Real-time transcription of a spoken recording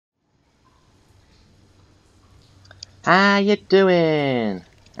How you doing?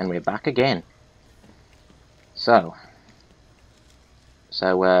 And we're back again. So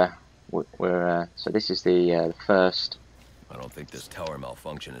this is the first. I don't think this tower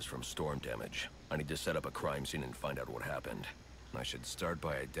malfunction is from storm damage. I need to set up a crime scene and find out what happened. I should start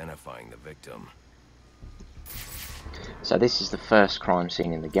by identifying the victim. So this is the first crime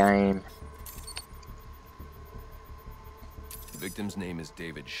scene in the game. The victim's name is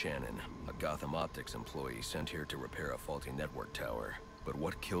David Shannon, a Gotham Optics employee sent here to repair a faulty network tower. But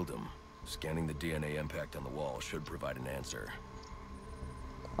what killed him? Scanning the DNA impact on the wall should provide an answer.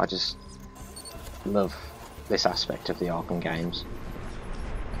 I just love this aspect of the Arkham games.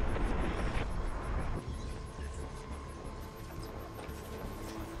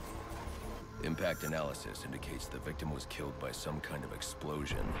 Impact analysis indicates the victim was killed by some kind of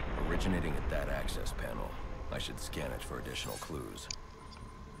explosion, originating at that access panel. I should scan it for additional clues.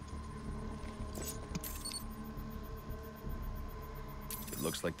 It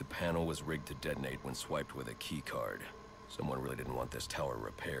looks like the panel was rigged to detonate when swiped with a key card. Someone really didn't want this tower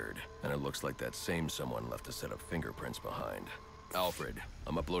repaired, and it looks like that same someone left a set of fingerprints behind. Alfred,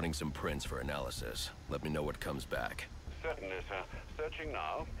 I'm uploading some prints for analysis. Let me know what comes back. Certainly, sir. Searching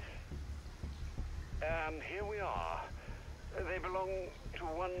now. Here we are. They belong to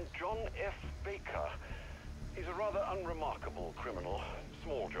one John F. Baker. He's a rather unremarkable criminal.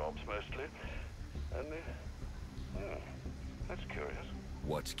 Small jobs, mostly. And, that's curious.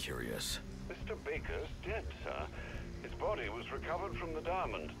 What's curious? Mr. Baker's dead, sir. His body was recovered from the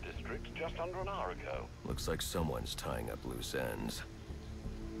Diamond District just under an hour ago. Looks like someone's tying up loose ends.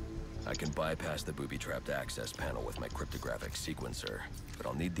 I can bypass the booby-trapped access panel with my cryptographic sequencer, but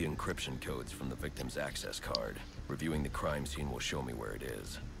I'll need the encryption codes from the victim's access card. Reviewing the crime scene will show me where it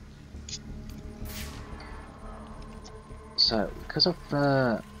is. So, because of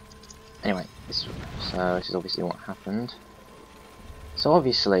anyway, this is obviously what happened. So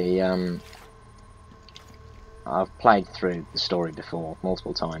obviously, I've played through the story before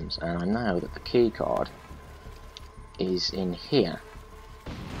multiple times, and I know that the key card is in here.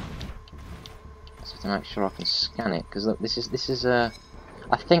 So to make sure I can scan it, because look, this is I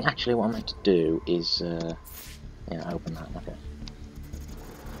think actually what I'm meant to do is yeah, open that. Okay.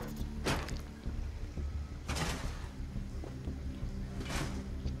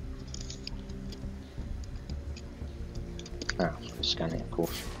 Ah, scan it, of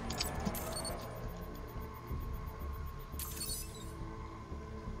course.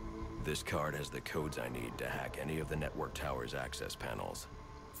 This card has the codes I need to hack any of the network tower's access panels.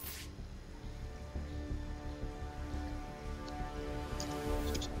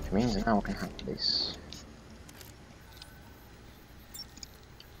 Which means now I can hack this.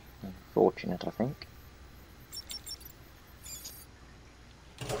 Unfortunate, I think.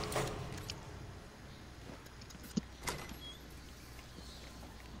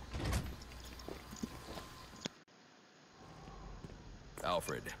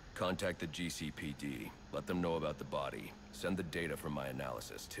 Alfred, contact the GCPD. Let them know about the body. Send the data from my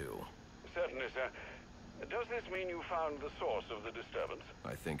analysis, too. Certainly, sir. Does this mean you found the source of the disturbance?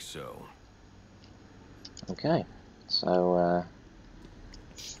 I think so. Okay, so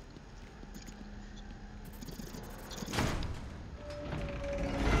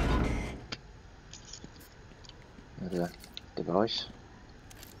the device.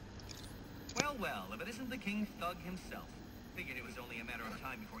 Well, well, if it isn't the King Thug himself. Figured it was only a matter of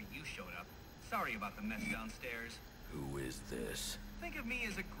time before you showed up. Sorry about the mess downstairs. Who is this? Think of me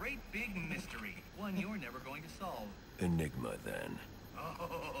as a great big mystery, one you're never going to solve. Enigma, then.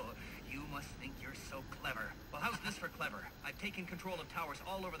 Oh, you must think you're so clever. Well, how's this for clever? I've taken control of towers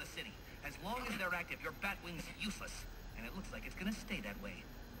all over the city. As long as they're active, your Batwing's useless. And it looks like it's gonna stay that way.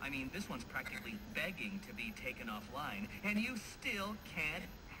 I mean, this one's practically begging to be taken offline, and you still can't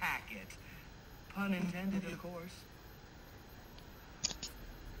hack it. Pun intended, of course.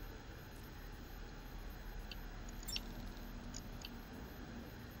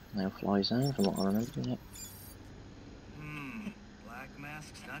 No fly zone, from what I remember. Yep. Black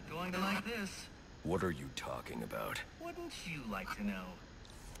Mask's not going to like this. What are you talking about? Wouldn't you like to know?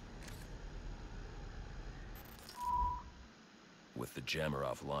 With the jammer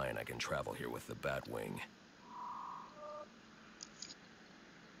offline, I can travel here with the Batwing.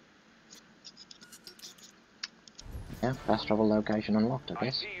 Yeah, fast travel location unlocked, I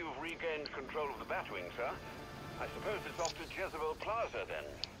guess. I see you've regained control of the Batwing, sir. I suppose it's off to Jezebel Plaza, then.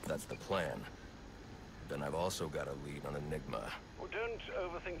 That's the plan. Then I've also got a lead on Enigma. Well, don't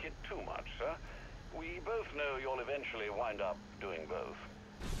overthink it too much, sir. We both know you'll eventually wind up doing both.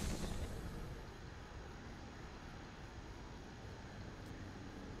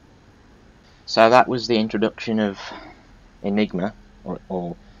 So that was the introduction of Enigma,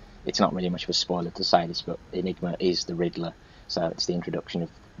 or it's not really much of a spoiler to say this, but Enigma is the Riddler, so it's the introduction of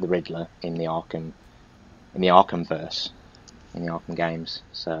the Riddler in the Arkhamverse, in the Arkham games.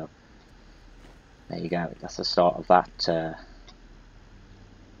 So there you go. That's the start of that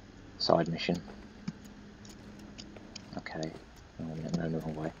side mission. Okay, I'm going the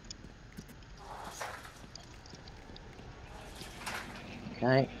wrong way.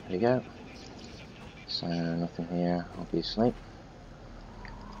 Okay, there we go. So nothing here, obviously.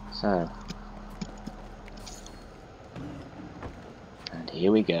 So, and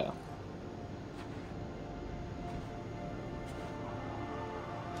here we go.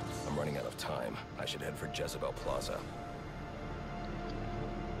 I'm running out of time. I should head for Jezebel Plaza.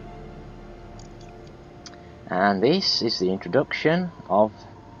 And this is the introduction of,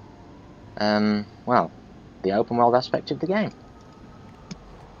 well, the open world aspect of the game.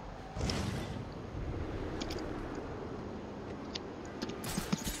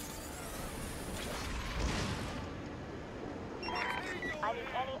 I need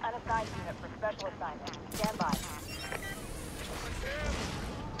any unassigned unit for special assignment. Stand by.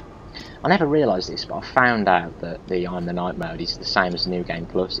 I never realised this, but I found out that the I'm the Night mode is the same as the New Game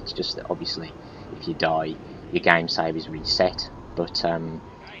Plus. It's just that obviously, if you die, your game save is reset. But I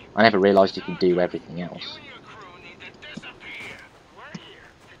never realised you could do everything else.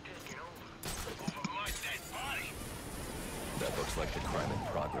 That looks like the crime in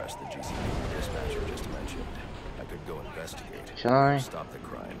progress the GCP dispatcher just mentioned. I could go investigate. Shall I? Stop the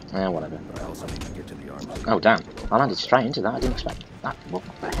crime. Yeah, whatever. But I also need to get to the arms. Oh damn, I landed straight into that, I didn't expect that. What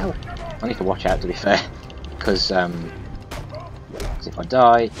the hell? I need to watch out, to be fair, because if I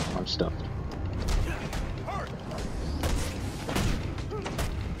die, I'm stuffed.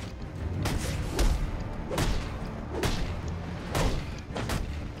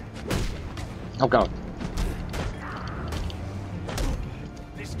 Oh god.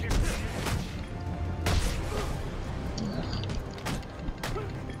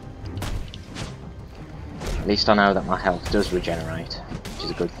 At least I know that my health does regenerate, which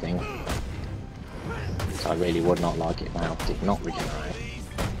is a good thing. So I really would not like it if my health did not regenerate.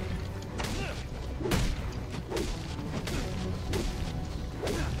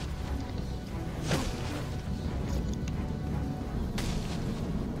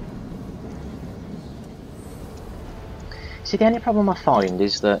 See, the only problem I find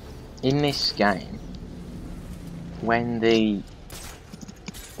is that in this game, when you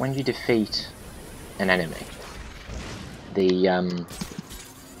defeat an enemy, This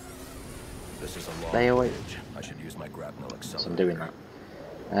is a long they always. bridge. I should use my grapnel accelerator. So I'm doing that.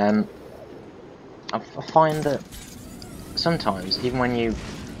 I find that sometimes, even when you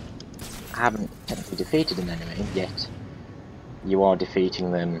haven't technically defeated an enemy yet, you are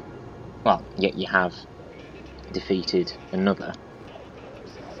defeating them. Well, yet you have defeated another.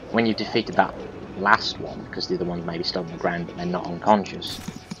 When you've defeated that last one, because the other one's maybe still on the ground but they're not unconscious.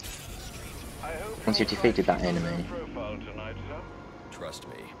 Once you've defeated that enemy. Trust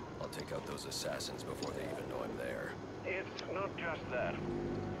me, I'll take out those assassins before they even know I'm there. It's not just that.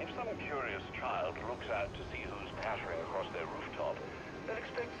 If some curious child looks out to see who's pattering across their rooftop, they'll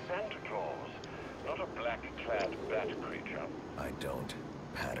expect Santa Claus, not a black-clad bat creature. I don't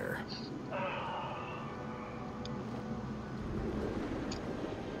patter.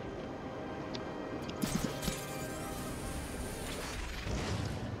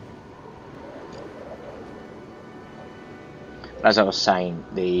 As I was saying,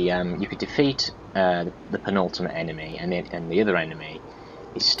 you could defeat the penultimate enemy, and the other enemy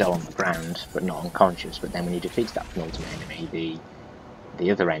is still on the ground but not unconscious. But then when you defeat that penultimate enemy, the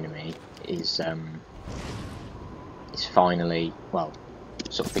other enemy is finally, well,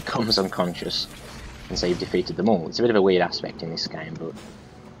 sort of becomes unconscious, and so you've defeated them all. It's a bit of a weird aspect in this game, but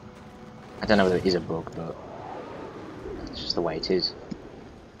I don't know whether it is a bug, but it's just the way it is.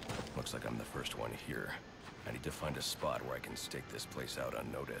 Looks like I'm the first one here. I need to find a spot where I can stake this place out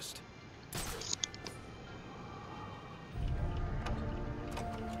unnoticed.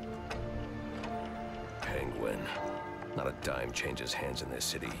 Penguin. Not a dime changes hands in this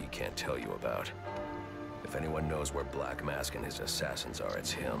city he can't tell you about. If anyone knows where Black Mask and his assassins are,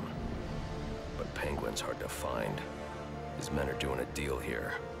 it's him. But Penguin's hard to find. His men are doing a deal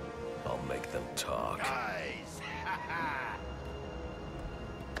here. I'll make them talk. Guys,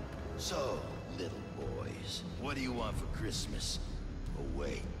 so, little boys, what do you want for Christmas? Oh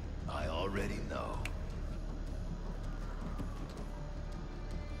wait, I already know.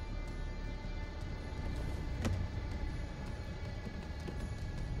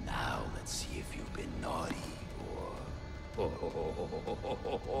 Now let's see if you've been naughty or...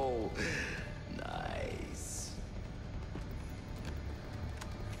 Oh, nice.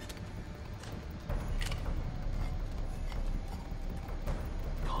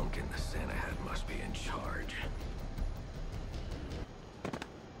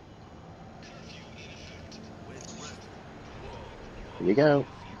 Here you go.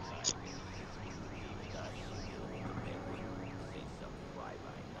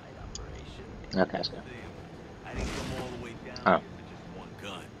 Okay, let's go. Oh.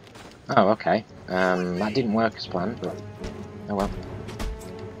 Oh, okay. That didn't work as planned, but oh well.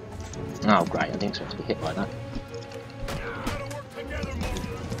 Oh, great! I didn't expect to be hit by that.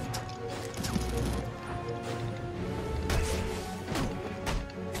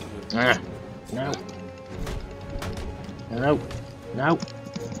 Ah, no. No. No.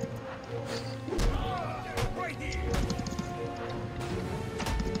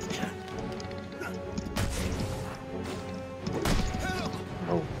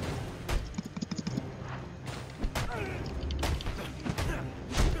 Oh.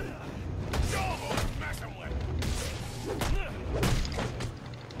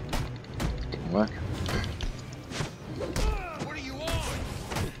 Didn't work.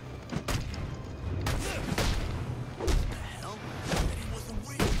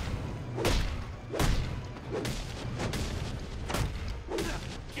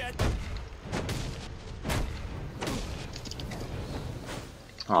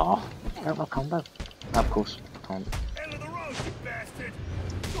 Oh, don't have a combo. Of course, can't. End of the road, you bastard!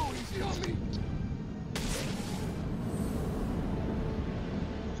 Go easy on me!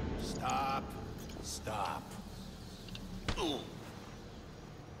 Stop. Stop.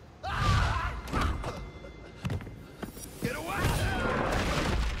 Get away!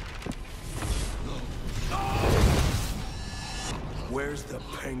 Where's the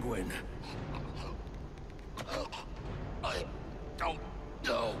penguin? I don't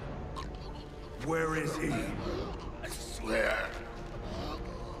know. Where is he? I swear.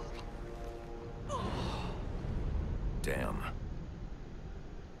 Damn.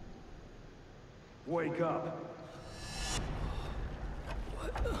 Wake up.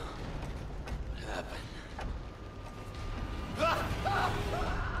 What happened?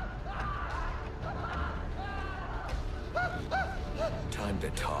 Time to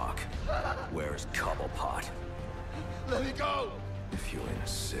talk. Where's Cobblepot? Let me go! If you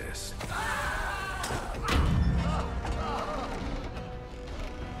insist.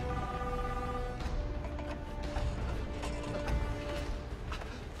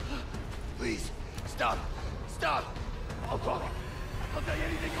 Please, stop. Stop! I'll talk. I'll tell you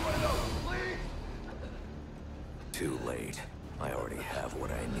anything you want to know. Please! Too late. I already have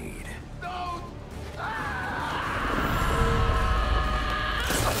what I need. No!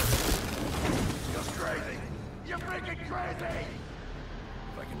 You're crazy! You're freaking crazy!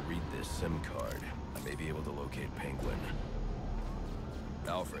 If I can read this SIM card, I may be able to locate Penguin.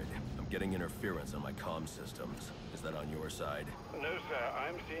 Alfred, I'm getting interference on my comm systems. Is that on your side? No, sir.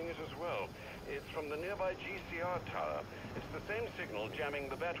 I'm seeing it as well. It's from the nearby GCR tower. It's the same signal jamming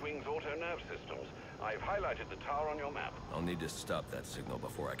the Batwing's auto-nerve systems. I've highlighted the tower on your map. I'll need to stop that signal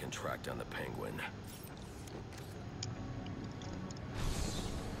before I can track down the Penguin.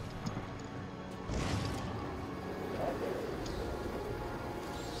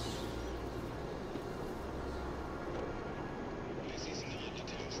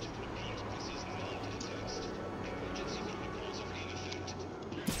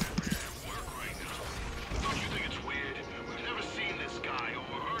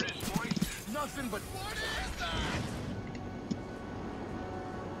 Nothing but... What is that?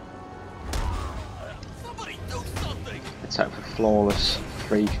 Somebody do something! Let's hope for flawless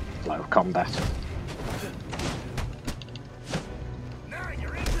free flow combat. Now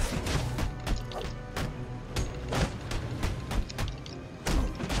you're in.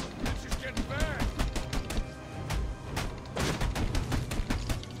 This is getting bad.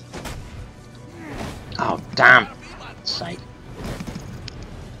 Oh damn! Let's sake.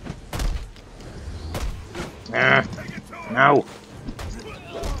 No!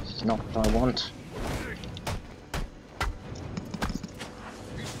 This is not what I want.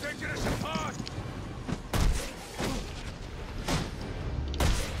 He's taking us apart.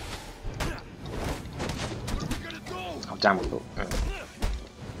 What are we gonna do? Oh damn it.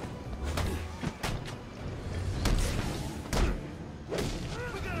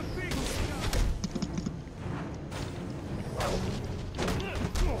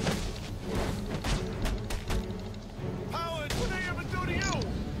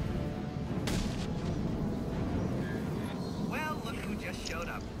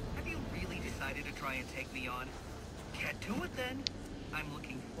 Take me on? Get to it then. I'm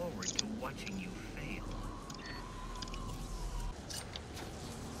looking forward to watching you fail.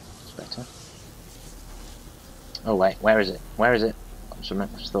 It's better. Oh wait, where is it? Where is it? I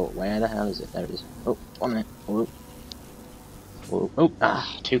just thought, where the hell is it? There it is. Oh, 1 minute. Oh, oh, oh.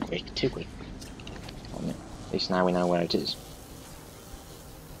 Ah, too quick, too quick. 1 minute. At least now we know where it is.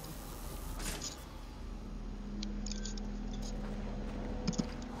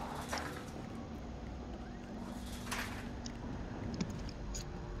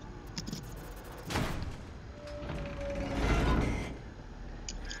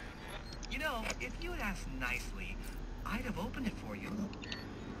 you'd asked nicely, I'd have opened it for you.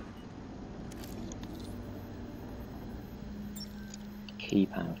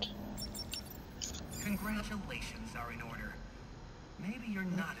 Keep out. Congratulations are in order. Maybe you're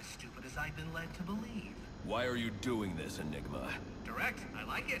not as stupid as I've been led to believe. Why are you doing this, Enigma? Direct, I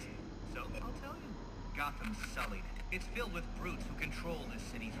like it. So, I'll tell you. Gotham's sullied. It's filled with brutes who control this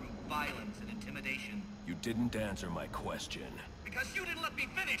city through violence and intimidation. You didn't answer my question. Because you didn't let me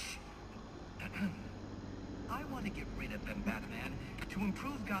finish! I want to get rid of them, Batman, to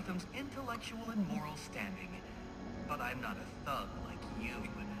improve Gotham's intellectual and moral standing. But I'm not a thug like you.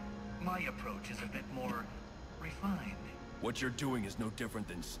 My approach is a bit more refined. What you're doing is no different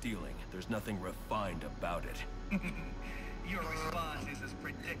than stealing. There's nothing refined about it. Your response is as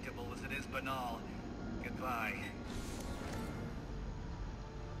predictable as it is banal. Goodbye.